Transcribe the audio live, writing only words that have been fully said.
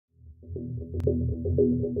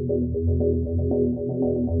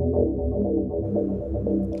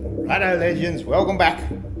Righto legends, welcome back.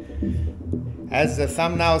 As the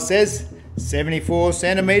thumbnail says, 74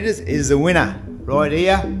 centimeters is the winner right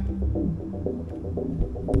here.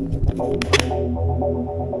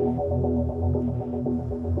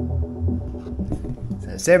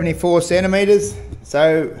 So 74 centimeters.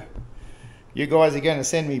 So you guys are going to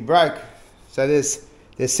send me broke. So there's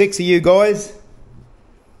 6 of you guys.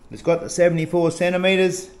 It's got the 74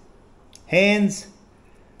 centimeters. Hands,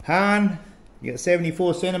 Han, you got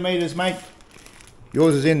 74 centimeters, mate.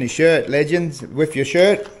 Yours is in the shirt, legends, with your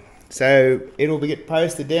shirt. So it'll get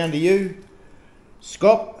posted down to you.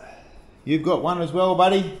 Scott, you've got one as well,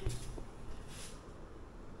 buddy.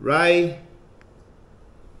 Ray.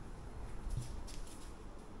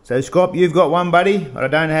 So Scott, you've got one, buddy, but I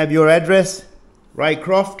don't have your address. Ray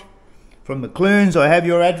Croft from the Clunes, I have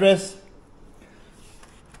your address.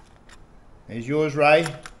 There's yours, Ray.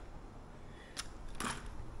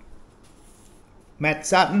 Matt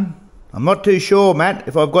Sutton, I'm not too sure, Matt,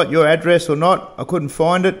 if I've got your address or not. I couldn't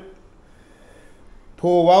find it.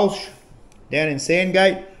 Paul Walsh, down in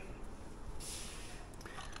Sandgate.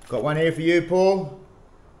 Got one here for you, Paul.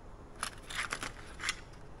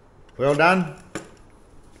 Well done.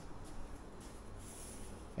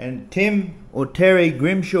 And Tim or Terry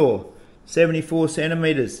Grimshaw, 74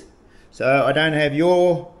 centimeters. So I don't have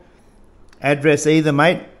your address either,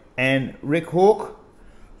 mate. And Rick Hawke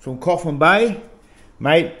from Coffin Bay,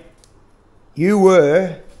 mate, you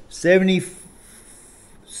were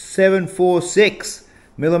 746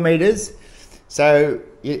 millimeters. So,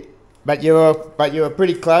 but you were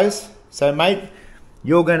pretty close. So, mate,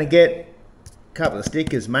 you're going to get a couple of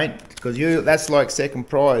stickers, mate, because that's like second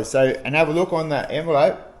prize. So, and have a look on the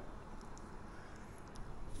envelope.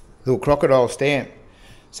 Little crocodile stamp.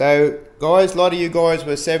 So, guys, a lot of you guys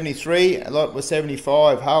were 73, a lot were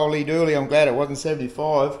 75. Holy dooly, I'm glad it wasn't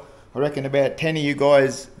 75. I reckon about 10 of you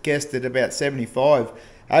guys guessed it about 75.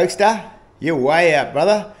 Oakster, you're way out,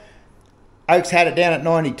 brother. Oaks had it down at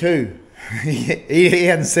 92. he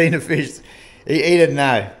hadn't seen a fish. He didn't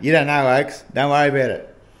know. You don't know, Oaks. Don't worry about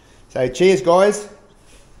it. So, cheers, guys.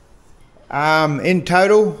 In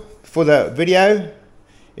total, for the video,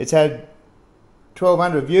 it's had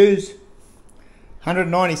 1,200 views,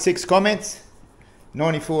 196 comments,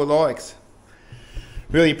 94 likes.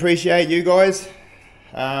 Really appreciate you guys.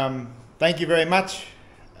 Thank you very much.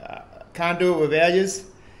 Can't do it without yous.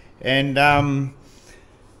 And I'm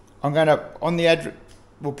gonna, on the address,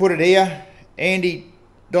 we'll put it here,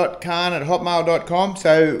 andy.khan@hotmail.com.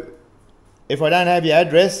 So if I don't have your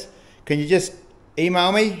address, can you just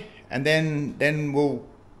email me, and then we'll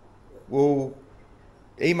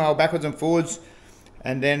email backwards and forwards,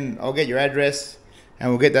 and then I'll get your address and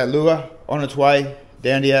we'll get that lure on its way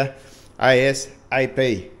down to you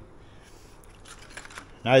ASAP.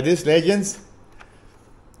 Know this, legends,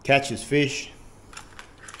 catches fish.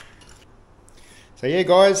 So yeah,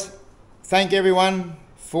 guys, thank everyone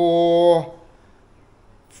for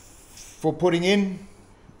putting in,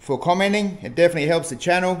 for commenting. It definitely helps the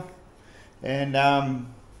channel, and I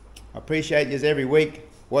appreciate you every week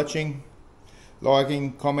watching,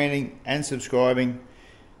 liking, commenting and subscribing.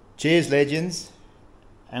 Cheers, legends,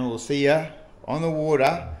 and we'll see ya on the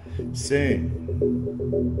water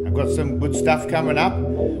soon. I've got some good stuff coming up,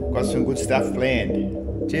 got some good stuff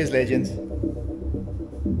planned. Cheers, legends.